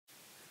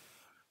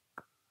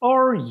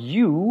Are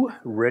you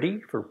ready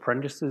for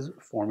Prentice's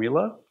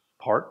formula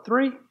part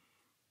 3?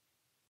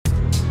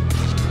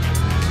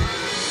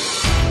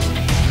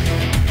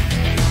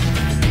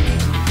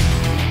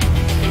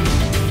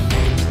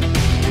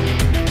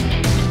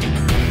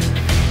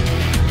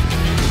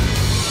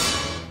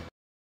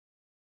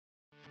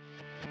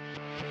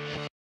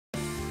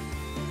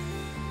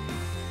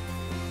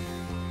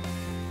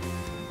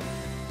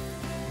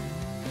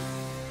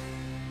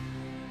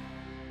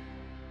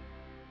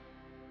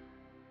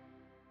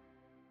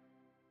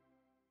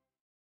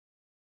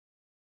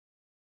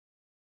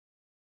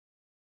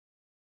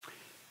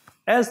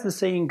 As the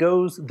saying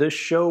goes, the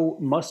show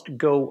must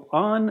go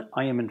on.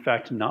 I am in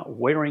fact not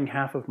wearing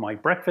half of my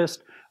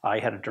breakfast. I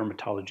had a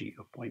dermatology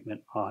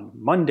appointment on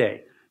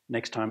Monday.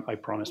 Next time, I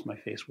promise my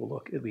face will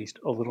look at least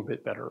a little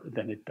bit better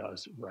than it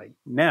does right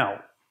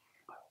now.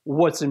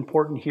 What's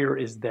important here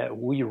is that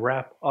we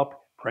wrap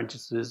up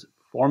Prentice's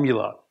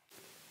formula.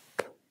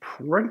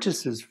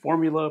 Prentice's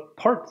formula,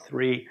 part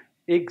 3,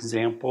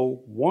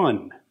 example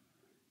 1.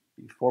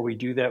 Before we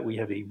do that, we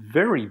have a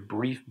very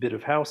brief bit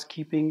of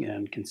housekeeping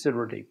and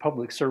consider it a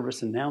public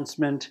service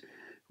announcement.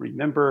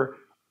 Remember,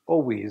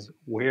 always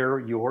wear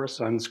your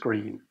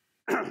sunscreen.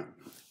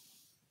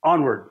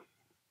 Onward.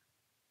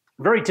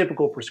 Very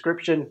typical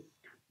prescription,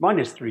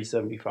 minus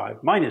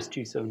 375, minus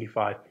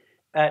 275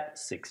 at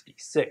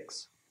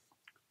 66.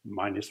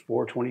 Minus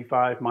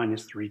 425,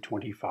 minus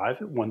 325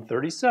 at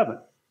 137.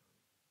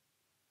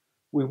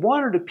 We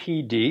wanted a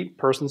PD,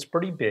 person's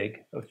pretty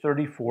big, of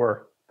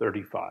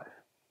 3435.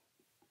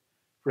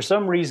 For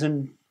some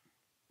reason,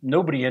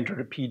 nobody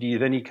entered a PD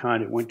of any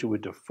kind. It went to a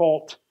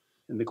default,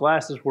 and the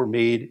glasses were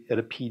made at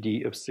a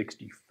PD of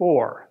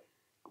 64,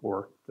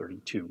 or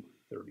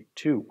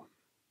 3232.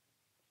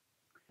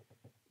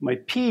 My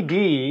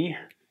PD,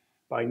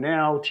 by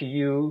now to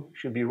you,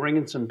 should be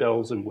ringing some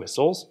bells and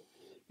whistles,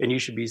 and you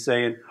should be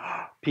saying,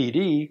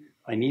 PD,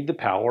 I need the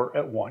power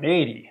at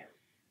 180.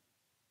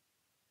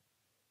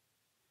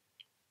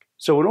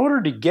 So in order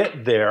to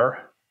get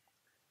there,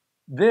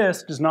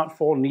 this does not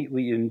fall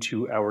neatly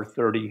into our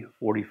 30,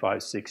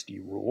 45, 60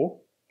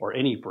 rule, or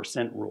any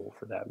percent rule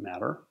for that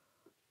matter.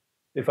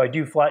 If I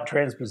do flat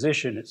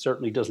transposition, it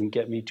certainly doesn't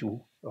get me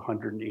to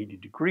 180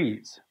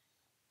 degrees.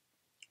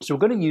 So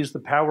we're going to use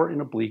the power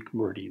in oblique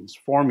meridians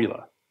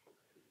formula.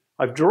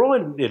 I've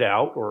drawn it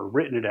out, or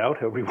written it out,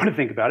 however you want to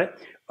think about it.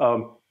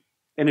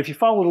 And if you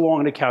followed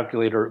along in a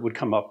calculator, it would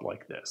come up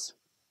like this.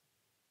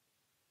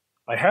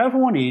 I have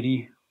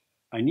 180,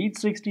 I need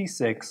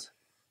 66,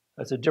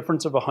 that's a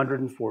difference of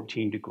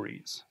 114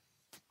 degrees.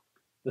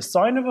 The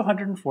sine of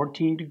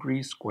 114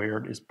 degrees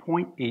squared is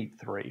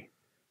 0.83.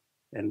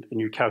 And in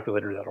your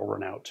calculator, that'll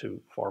run out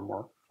to far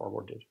more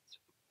digits.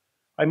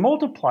 I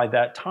multiply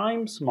that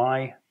times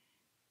my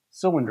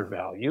cylinder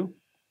value,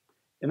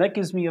 and that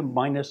gives me a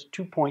minus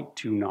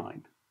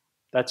 2.29.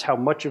 That's how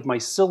much of my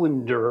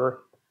cylinder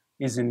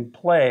is in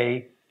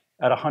play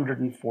at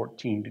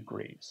 114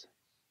 degrees.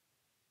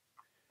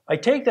 I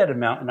take that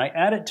amount and I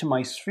add it to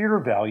my sphere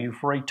value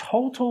for a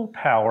total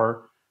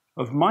power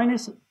of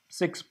minus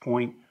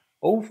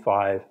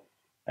 6.05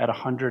 at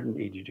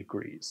 180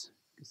 degrees,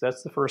 because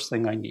that's the first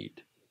thing I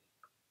need.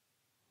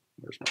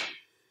 There's my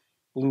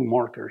blue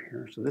marker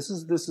here. So this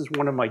is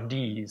one of my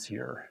D's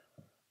here.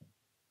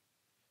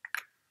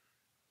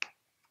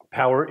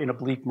 Power in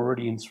oblique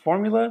meridians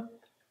formula.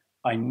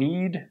 I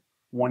need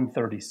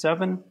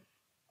 137.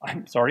 I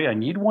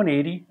need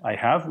 180. I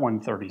have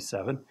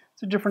 137.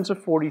 It's a difference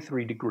of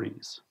 43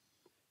 degrees.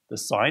 The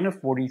sine of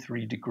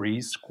 43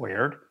 degrees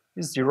squared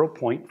is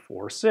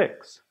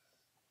 0.46.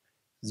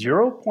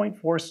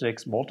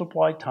 0.46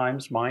 multiplied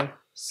times my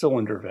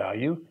cylinder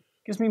value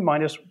gives me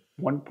minus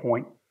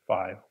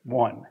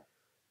 1.51,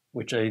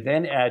 which I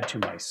then add to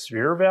my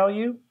sphere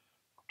value,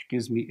 which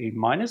gives me a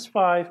minus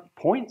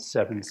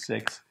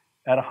 5.76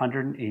 at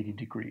 180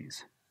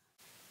 degrees.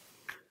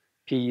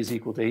 P is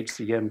equal to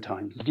HCM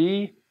times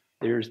D.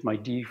 There's my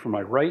D for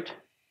my right.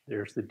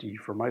 There's the D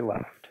for my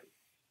left.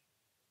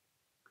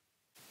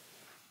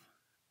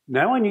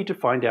 Now I need to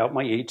find out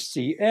my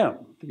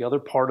HCM, the other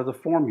part of the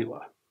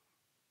formula.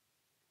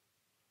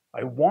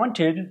 I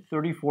wanted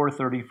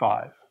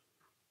 3435.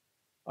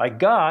 I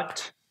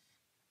got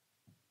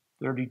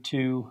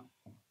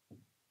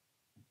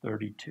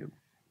 3232.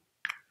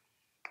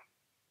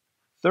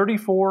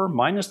 34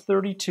 minus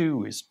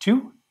 32 is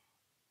 2.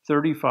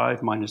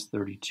 35 minus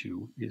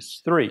 32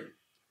 is 3.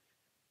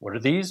 What are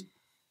these?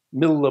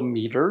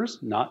 Millimeters,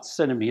 not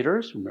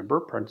centimeters. Remember,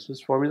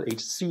 Prentice's formula,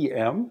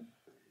 HCM.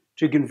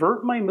 To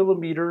convert my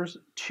millimeters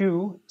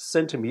to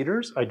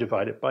centimeters, I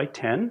divide it by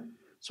 10.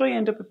 So I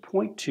end up at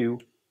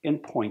 0.2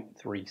 and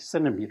 0.3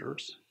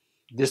 centimeters.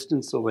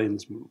 Distance the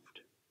lens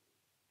moved.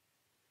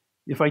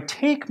 If I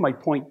take my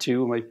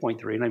 0.2 and my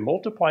 0.3 and I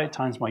multiply it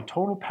times my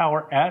total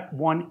power at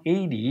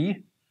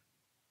 180,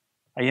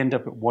 I end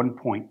up at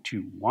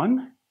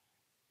 1.21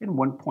 and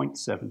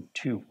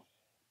 1.72.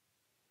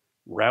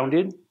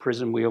 Rounded,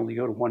 prism, we only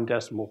go to one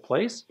decimal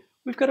place.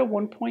 We've got a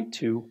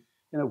 1.2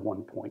 and a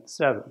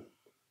 1.7.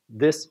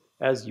 This,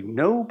 as you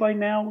know by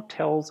now,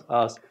 tells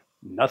us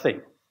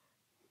Nothing.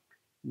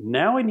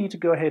 Now I need to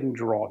go ahead and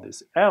draw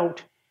this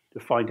out to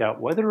find out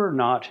whether or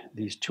not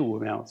these two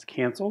amounts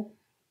cancel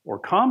or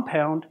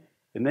compound,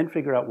 and then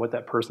figure out what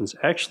that person's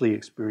actually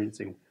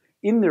experiencing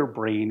in their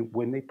brain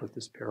when they put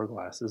this pair of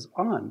glasses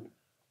on.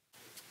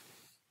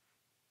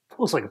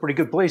 Looks like a pretty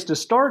good place to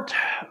start.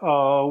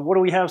 What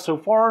do we have so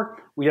far?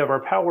 We have our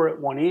power at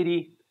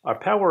 180. Our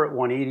power at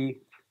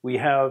 180. We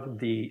have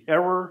the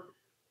error,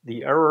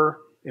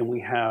 and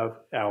we have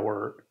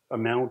our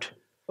amount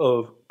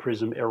of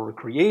prism error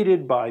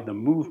created by the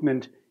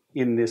movement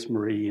in this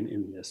meridian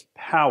in this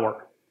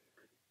power.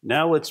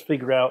 Now let's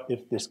figure out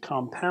if this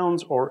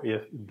compounds or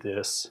if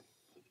this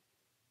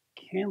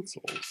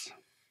cancels.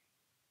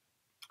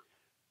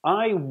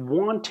 I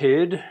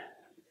wanted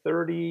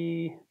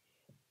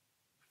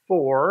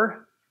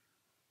 34,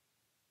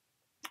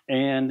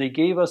 and they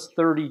gave us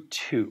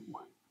 32.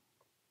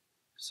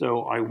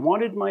 So I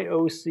wanted my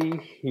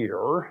OC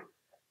here,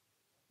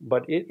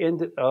 but it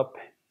ended up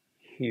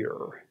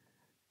here.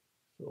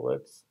 So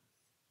let's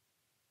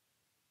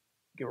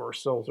give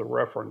ourselves a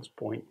reference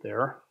point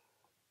there.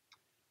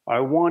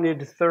 I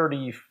wanted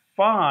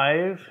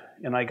 35,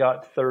 and I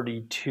got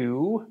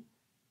 32.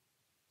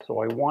 So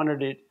I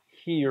wanted it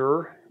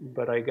here,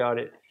 but I got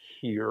it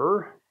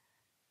here.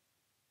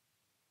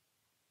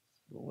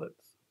 So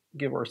let's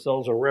give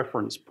ourselves a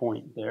reference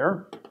point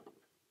there.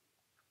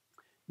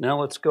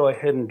 Now let's go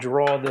ahead and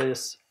draw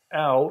this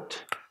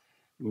out.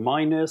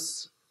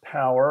 Minus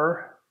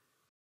power.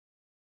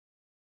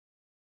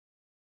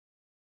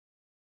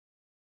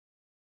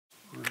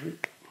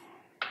 Right.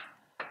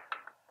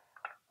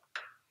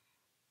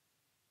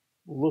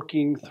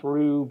 Looking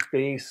through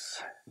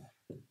base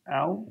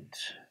out.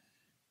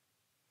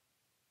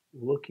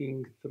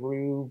 Looking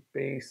through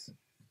base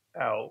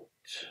out.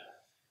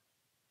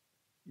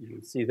 You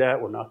can see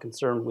that we're not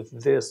concerned with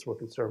this. We're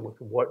concerned with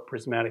what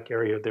prismatic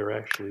area they're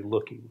actually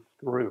looking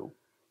through.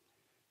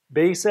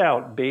 Base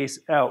out,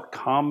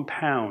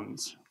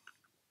 compounds.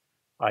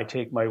 I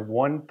take my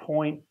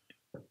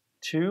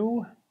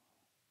 1.2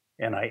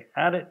 and I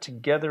add it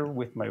together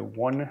with my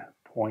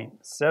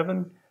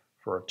 1.7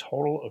 for a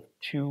total of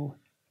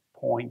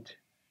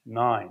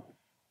 2.9.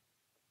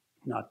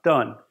 Not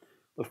done.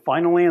 The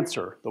final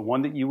answer, the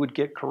one that you would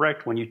get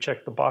correct when you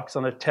check the box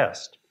on a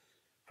test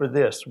for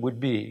this would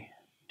be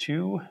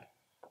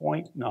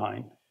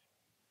 2.9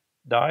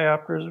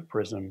 diopters of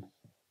prism,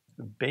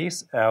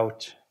 base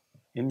out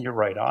in your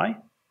right eye,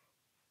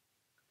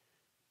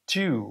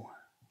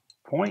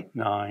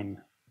 2.9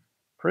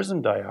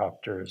 prism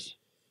diopters,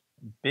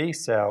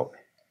 base out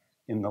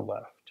in the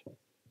left.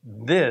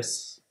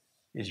 This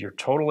is your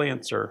total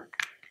answer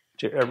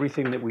to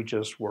everything that we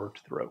just worked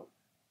through.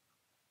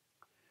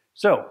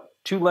 So,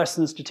 2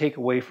 lessons to take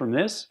away from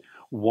this.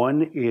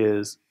 One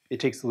is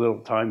it takes a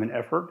little time and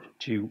effort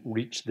to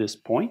reach this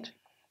point.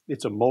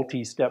 It's a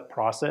multi-step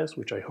process,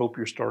 which I hope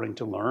you're starting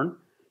to learn.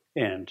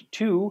 And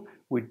 2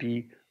 would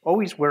be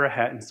always wear a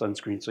hat and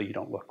sunscreen so you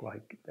don't look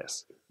like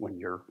this when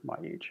you're my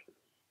age.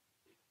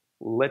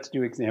 Let's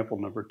do example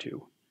number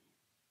 2.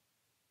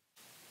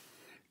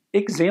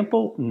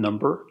 Example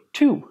number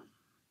 2.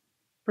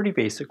 Pretty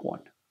basic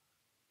one.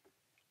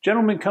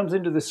 Gentleman comes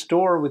into the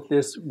store with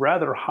this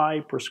rather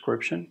high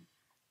prescription,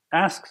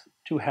 asks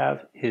to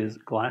have his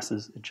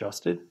glasses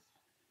adjusted.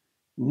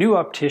 New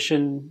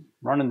optician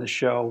running the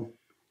show.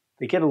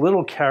 They get a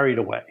little carried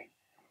away.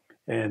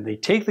 And they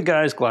take the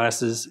guy's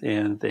glasses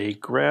and they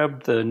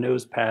grab the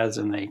nose pads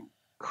and they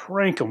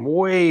crank them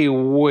way,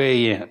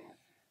 way in.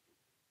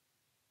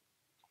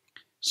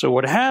 So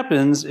what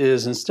happens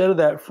is instead of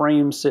that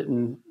frame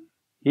sitting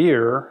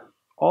here,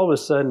 all of a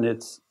sudden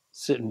it's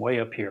sitting way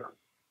up here.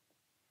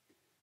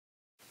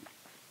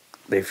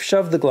 They've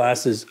shoved the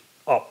glasses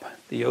up.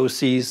 The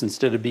OCs,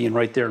 instead of being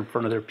right there in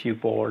front of their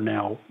pupil, are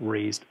now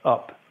raised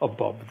up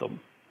above them.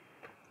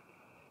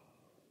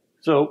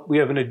 So we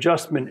have an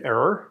adjustment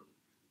error.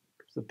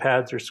 The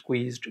pads are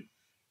squeezed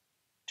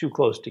too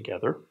close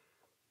together.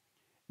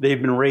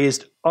 They've been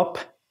raised up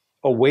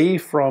away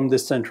from the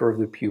center of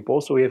the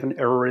pupil, so we have an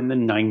error in the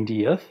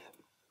 90th.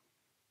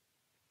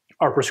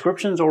 Our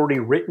prescription is already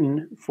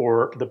written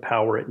for the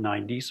power at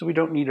 90, so we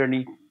don't need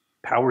any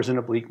powers in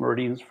oblique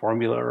meridians,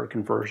 formula, or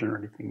conversion, or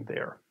anything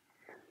there.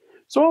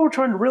 So what we're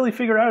trying to really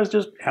figure out is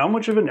just how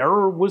much of an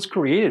error was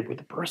created. Would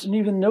the person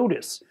even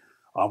notice?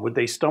 Would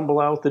they stumble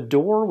out the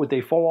door? Would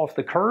they fall off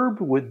the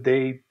curb? Would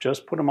they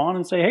just put them on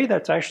and say, hey,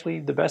 that's actually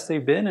the best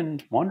they've been,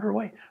 and wander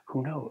away?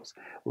 Who knows?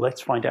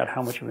 Let's find out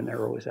how much of an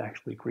error was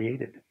actually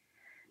created.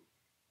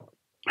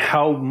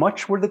 How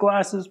much were the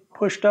glasses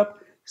pushed up?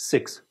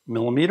 6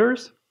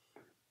 millimeters.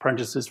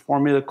 Prentice's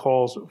formula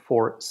calls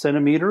for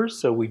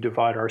centimeters, so we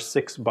divide our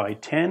 6 by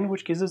 10,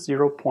 which gives us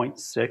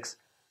 0.6,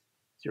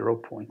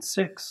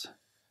 0.6.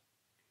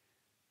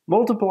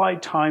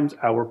 Multiplied times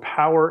our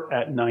power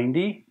at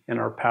 90, and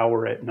our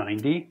power at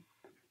 90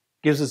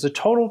 gives us a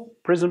total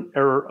prism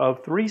error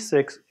of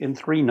 3.6 and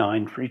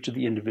 3.9 for each of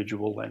the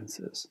individual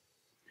lenses.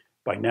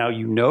 By now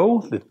you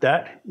know that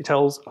that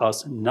tells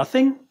us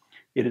nothing.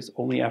 It is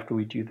only after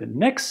we do the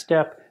next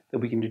step that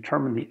we can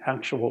determine the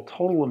actual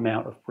total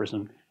amount of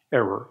prism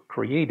error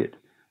created.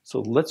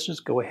 So let's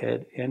just go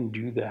ahead and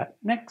do that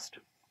next.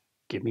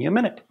 Give me a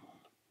minute.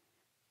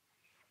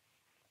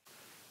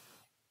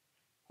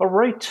 All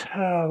right,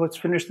 let's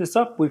finish this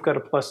up. We've got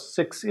a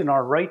 +6 in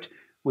our right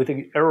with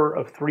an error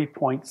of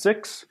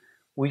 3.6.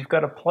 We've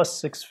got a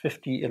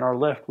 +650 in our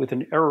left with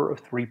an error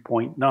of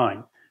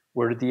 3.9.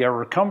 Where did the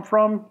error come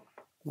from?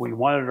 We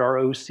wanted our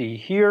OC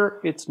here.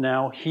 It's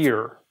now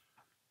here.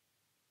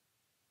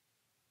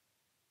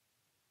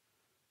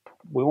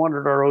 We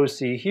wanted our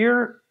OC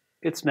here.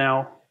 It's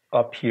now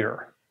up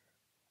here.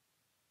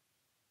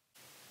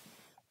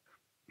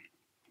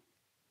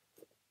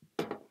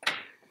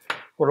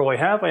 What do I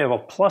have? I have a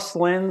plus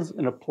lens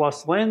and a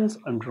plus lens.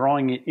 I'm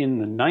drawing it in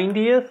the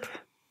 90th.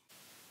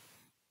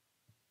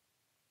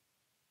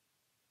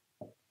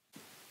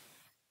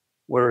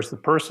 Where is the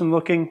person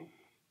looking?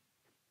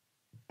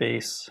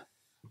 Base,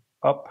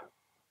 up,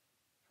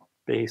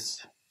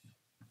 base,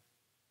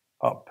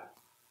 up.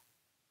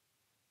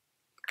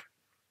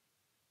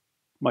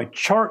 My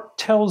chart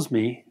tells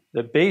me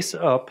that base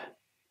up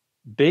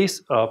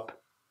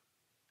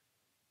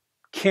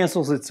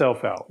cancels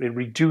itself out. It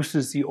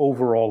reduces the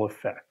overall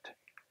effect.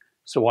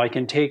 So I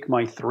can take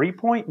my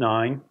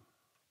 3.9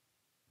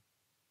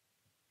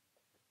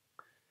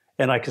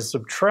 and I can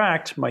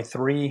subtract my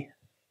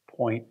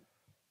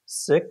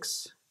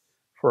 3.6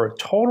 for a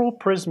total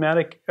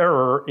prismatic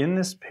error in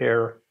this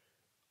pair,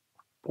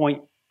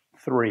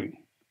 0.3.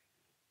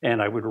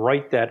 And I would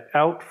write that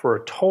out for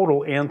a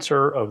total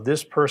answer of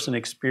this person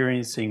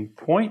experiencing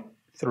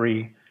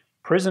 0.3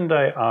 prism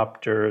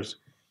diopters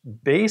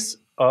base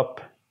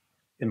up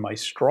in my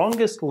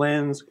strongest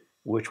lens,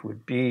 which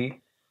would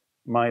be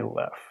my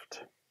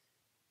left.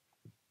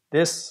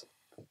 This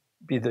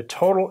be the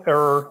total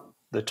error,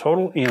 the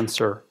total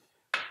answer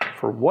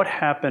for what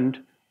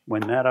happened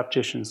when that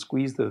optician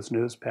squeezed those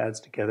nose pads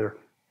together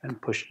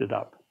and pushed it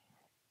up.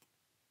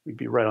 We'd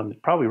be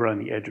probably right on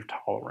the edge of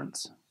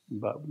tolerance,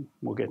 but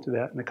we'll get to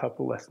that in a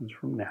couple lessons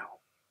from now.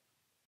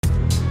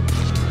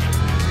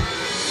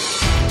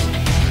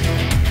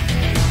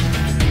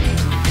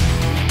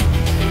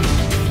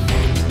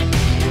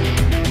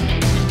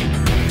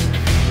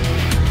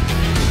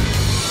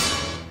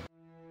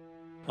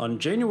 On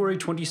January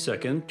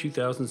 22,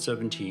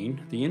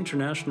 2017, the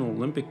International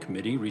Olympic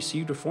Committee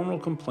received a formal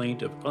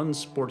complaint of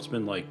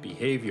unsportsmanlike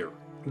behavior.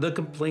 The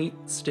complaint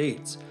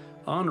states,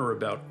 on or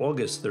about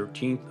August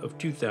 13th of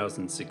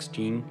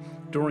 2016,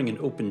 during an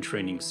open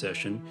training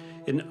session,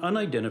 an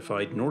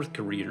unidentified North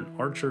Korean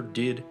archer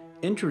did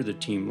enter the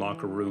team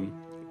locker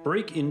room,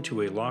 break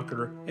into a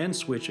locker, and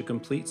switch a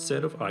complete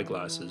set of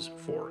eyeglasses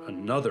for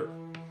another.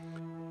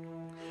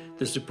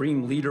 The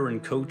supreme leader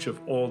and coach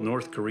of all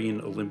North Korean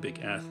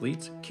Olympic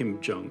athletes,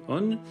 Kim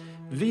Jong-un,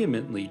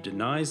 vehemently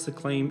denies the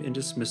claim and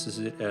dismisses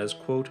it as,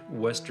 quote,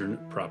 Western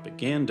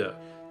propaganda.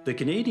 The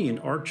Canadian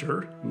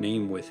archer,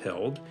 name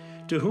withheld,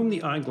 to whom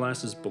the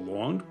eyeglasses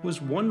belonged,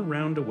 was one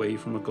round away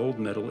from a gold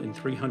medal in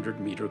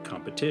 300-meter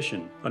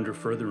competition. Under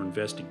further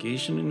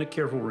investigation and a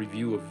careful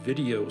review of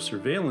video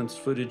surveillance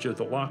footage of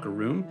the locker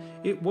room,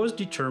 it was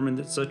determined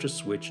that such a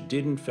switch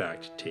did in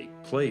fact take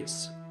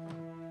place.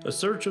 A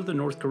search of the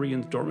North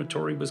Korean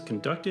dormitory was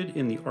conducted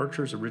and the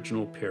archer's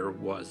original pair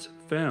was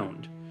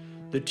found.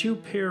 The two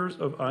pairs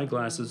of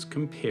eyeglasses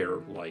compare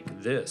like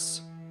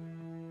this.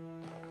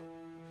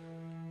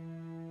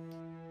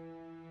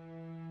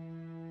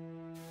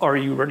 Are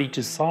you ready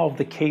to solve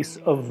the case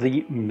of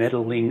the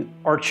meddling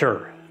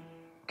archer?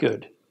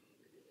 Good.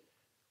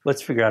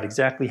 Let's figure out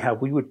exactly how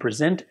we would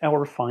present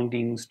our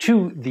findings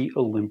to the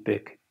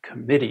Olympic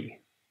Committee.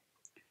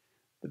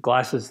 The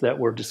glasses that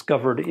were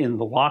discovered in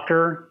the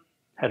locker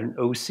had an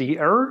OC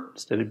error.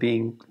 Instead of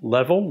being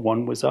level,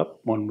 one was up,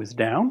 one was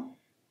down.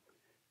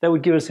 That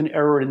would give us an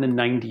error in the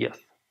 90th.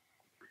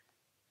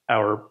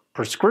 Our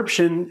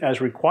prescription, as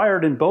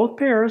required in both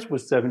pairs,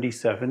 was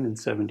 77 and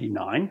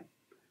 79,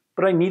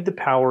 but I need the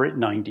power at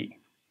 90.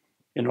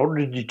 In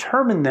order to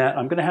determine that,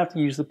 I'm going to have to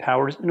use the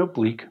powers in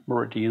oblique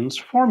meridians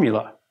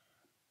formula.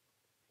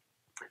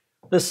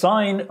 The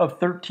sine of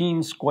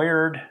 13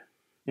 squared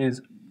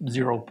is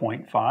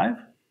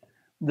 0.5.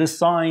 The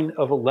sine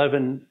of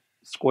 11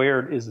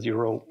 squared is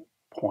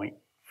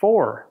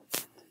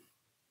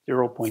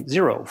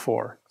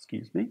 0.04,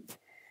 excuse me.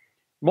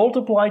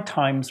 Multiply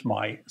times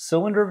my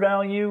cylinder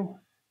value,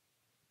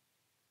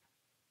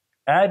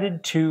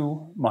 added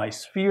to my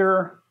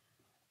sphere,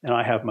 and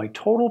I have my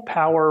total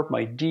power,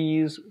 my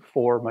D's,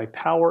 for my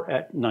power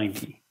at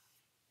 90.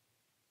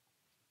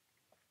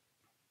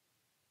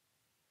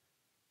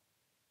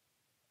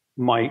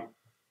 My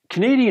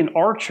Canadian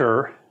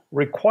archer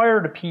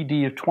required a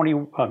PD of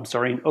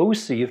an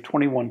OC of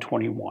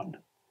 2121.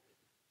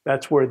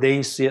 That's where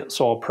they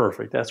saw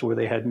perfect. That's where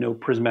they had no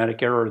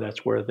prismatic error.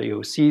 That's where the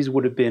OCs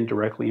would have been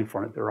directly in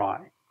front of their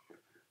eye.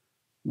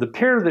 The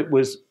pair that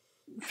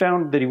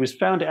he was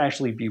found to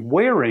actually be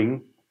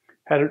wearing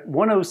had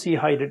one OC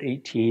height at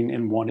 18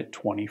 and one at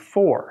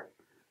 24,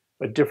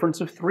 a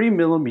difference of 3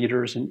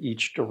 millimeters in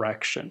each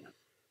direction.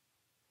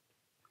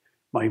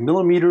 My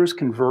millimeters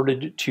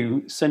converted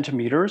to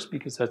centimeters,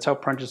 because that's how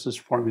Prentice's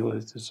formula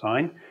is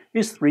designed,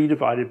 is 3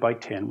 divided by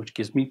 10, which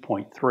gives me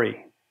 0.3.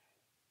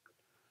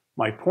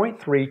 My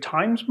 0.3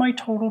 times my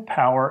total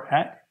power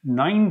at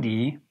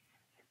 90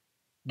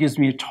 gives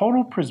me a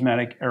total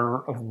prismatic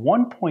error of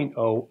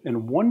 1.0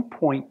 and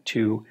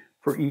 1.2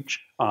 for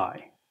each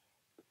eye.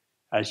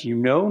 As you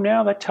know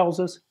now, that tells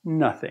us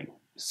nothing.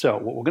 So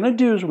what we're going to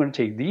do is we're going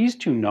to take these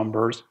two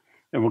numbers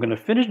and we're going to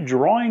finish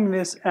drawing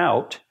this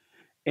out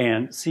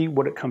and see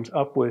what it comes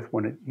up with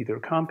when it either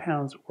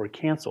compounds or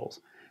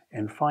cancels,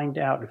 and find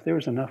out if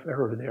there's enough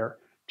error there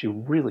to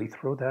really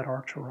throw that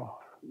archer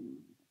off.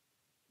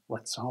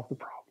 Let's solve the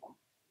problem.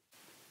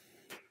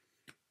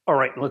 All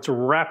right, let's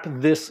wrap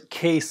this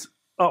case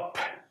up.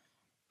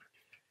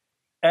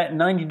 At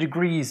 90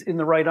 degrees in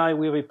the right eye,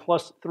 we have a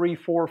plus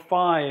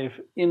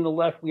 345. In the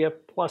left, we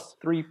have plus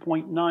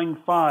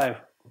 3.95.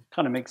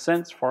 Kind of makes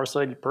sense.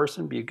 Farsighted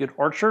person, be a good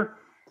archer.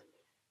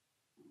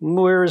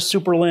 Where is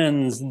super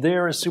lens?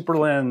 There is super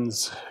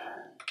lens.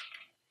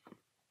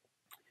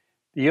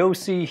 The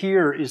OC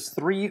here is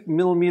 3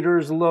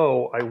 millimeters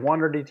low. I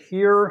wanted it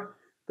here.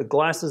 The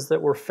glasses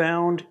that were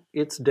found,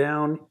 it's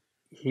down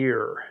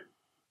here.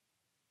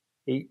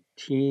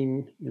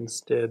 18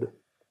 instead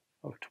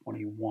of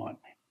 21.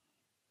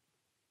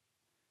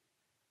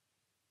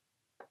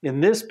 In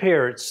this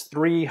pair, it's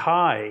 3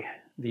 high.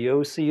 The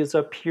OC is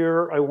up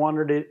here. I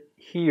wanted it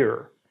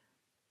here.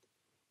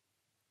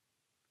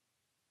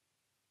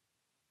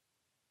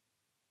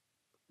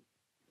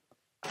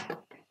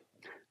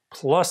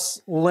 Plus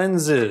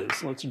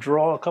lenses. Let's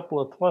draw a couple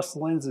of plus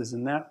lenses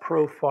in that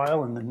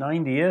profile in the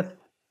 90th.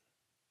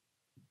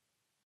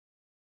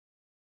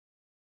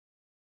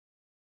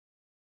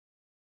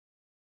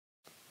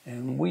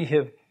 And we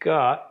have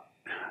got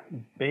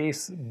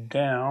base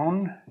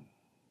down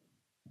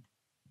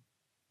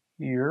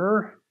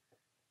here,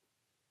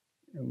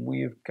 and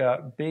we have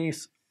got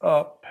base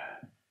up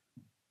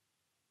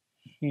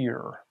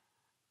here.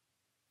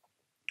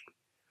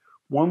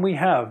 When we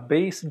have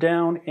base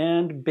down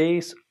and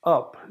base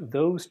up,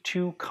 those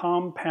two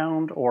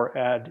compound or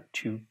add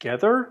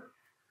together.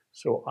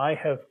 So I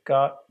have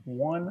got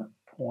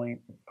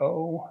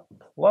 1.0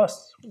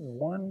 plus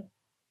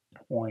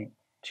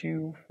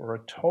 1.2 for a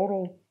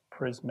total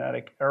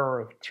prismatic error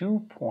of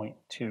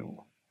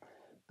 2.2.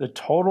 The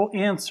total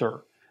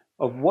answer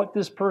of what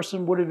this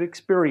person would have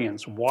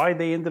experienced, why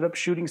they ended up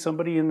shooting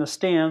somebody in the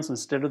stands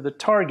instead of the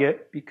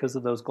target because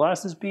of those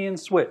glasses being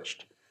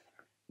switched.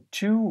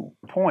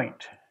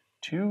 2.2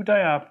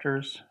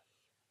 diopters,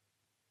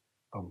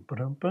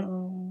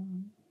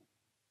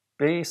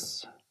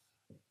 base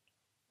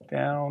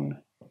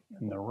down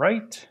in the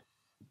right,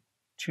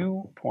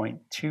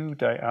 2.2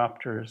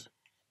 diopters,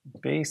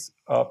 base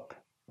up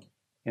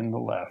in the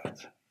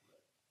left.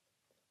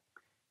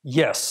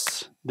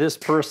 Yes, this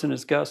person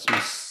has got some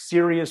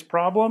serious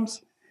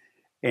problems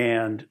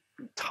and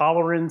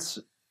tolerance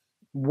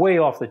way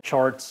off the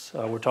charts.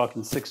 We're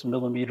talking 6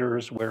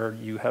 millimeters where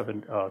you have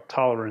a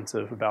tolerance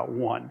of about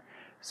 1.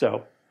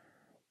 So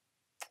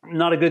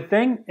not a good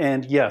thing.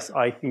 And yes,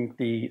 I think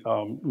the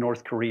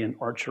North Korean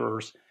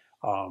archers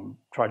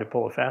tried to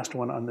pull a fast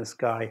one on this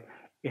guy,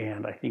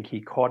 and I think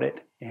he caught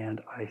it. And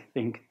I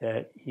think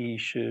that he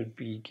should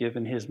be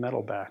given his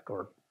medal back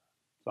or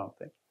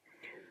something.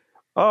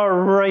 All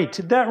right,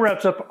 that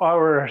wraps up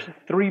our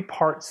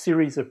 3-part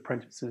series of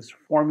Prentice's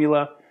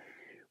formula.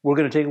 We're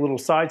going to take a little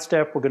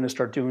sidestep. We're going to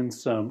start doing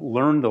some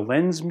learn the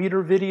lens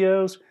meter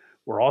videos.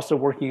 We're also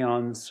working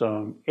on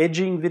some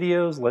edging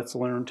videos. Let's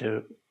learn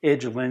to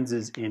edge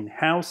lenses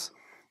in-house.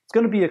 It's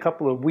going to be a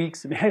couple of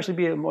weeks, it may actually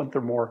be a month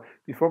or more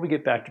before we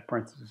get back to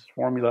Prentice's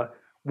formula.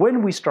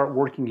 When we start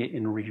working it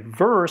in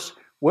reverse,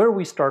 where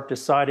we start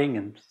deciding,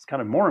 and it's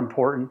kind of more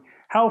important,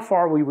 how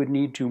far we would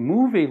need to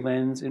move a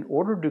lens in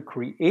order to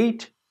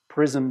create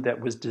prism that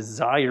was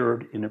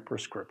desired in a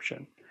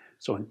prescription.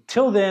 So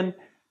until then,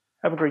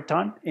 have a great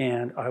time,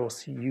 and I will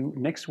see you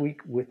next week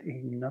with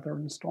another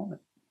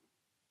installment.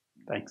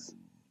 Thanks.